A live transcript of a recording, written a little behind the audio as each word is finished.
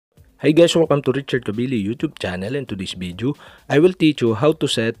Hi guys, welcome to Richard Cabile YouTube channel, and to this video, I will teach you how to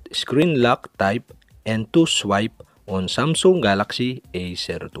set screen lock type and to swipe on Samsung Galaxy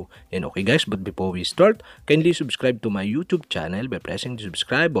A02. And okay guys, but before we start, kindly subscribe to my YouTube channel by pressing the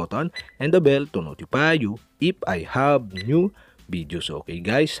subscribe button and the bell to notify you if I have new videos. Okay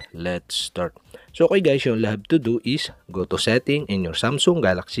guys, let's start. So okay guys, all you have to do is go to setting in your Samsung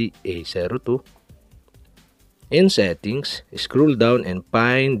Galaxy A02. In settings, scroll down and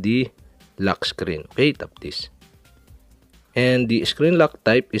find the lock screen. Okay, tap this. And the screen lock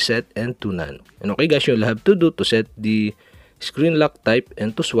type is set and to none. And okay guys, you'll have to do to set the screen lock type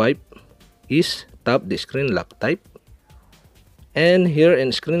and to swipe is tap the screen lock type. And here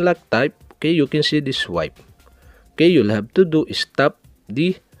in screen lock type, okay, you can see the swipe. Okay, you'll have to do is tap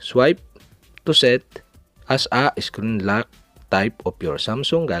the swipe to set as a screen lock type of your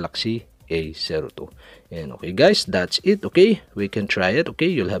Samsung Galaxy A02. And okay guys, that's it. Okay, we can try it.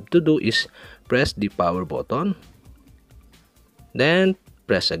 Okay, you'll have to do is press the power button, then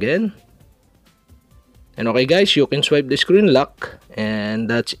press again, and okay guys, you can swipe the screen lock,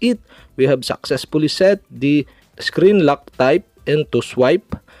 and that's it. We have successfully set the screen lock type and to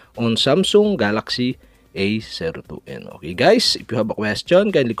swipe on Samsung Galaxy A02. And okay guys, if you have a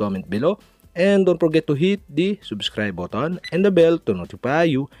question, kindly comment below, and don't forget to hit the subscribe button and the bell to notify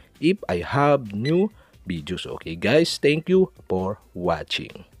you if I have new videos. Okay guys, thank you for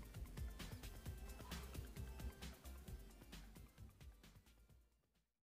watching.